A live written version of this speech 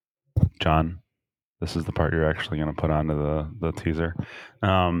John, this is the part you're actually going to put onto the teaser.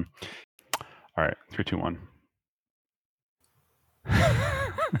 All right, 3, 2, 1.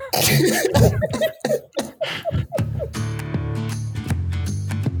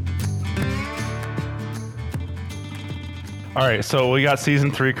 All right, so we got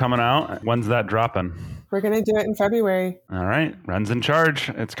season 3 coming out. When's that dropping? We're going to do it in February. All right, Ren's in charge.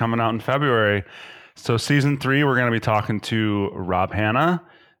 It's coming out in February. So season 3, we're going to be talking to Rob Hanna,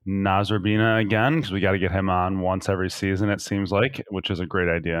 Naz Urbina again, because we got to get him on once every season, it seems like, which is a great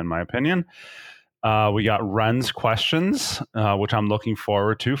idea in my opinion. We got Ren's questions, which I'm looking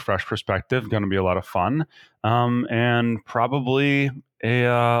forward to. Fresh perspective, going to be a lot of fun. And probably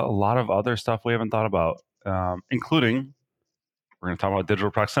a lot of other stuff we haven't thought about, including we're going to talk about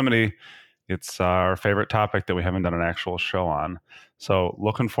digital proximity. It's our favorite topic that we haven't done an actual show on. So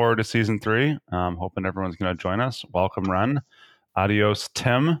looking forward to season 3. Hoping everyone's going to join us. Welcome, Ren. Adios,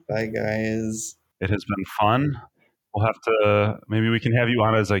 Tim. Bye, guys. It has been fun. We'll have to, maybe we can have you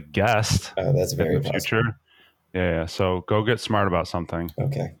on as a guest. Oh, that's very in the future. Yeah. So go get smart about something.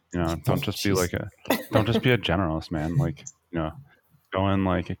 Okay. Don't just be don't just be a generalist, man. Go in,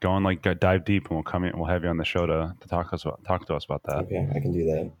 dive deep, and we'll come in. We'll have you on the show to talk to us about that. Okay, I can do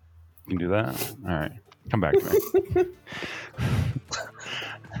that. You can do that. All right, come back to me.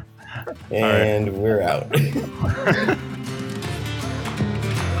 And we're out.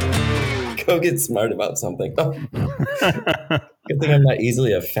 Go get smart about something. Oh. Good thing I'm not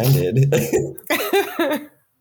easily offended.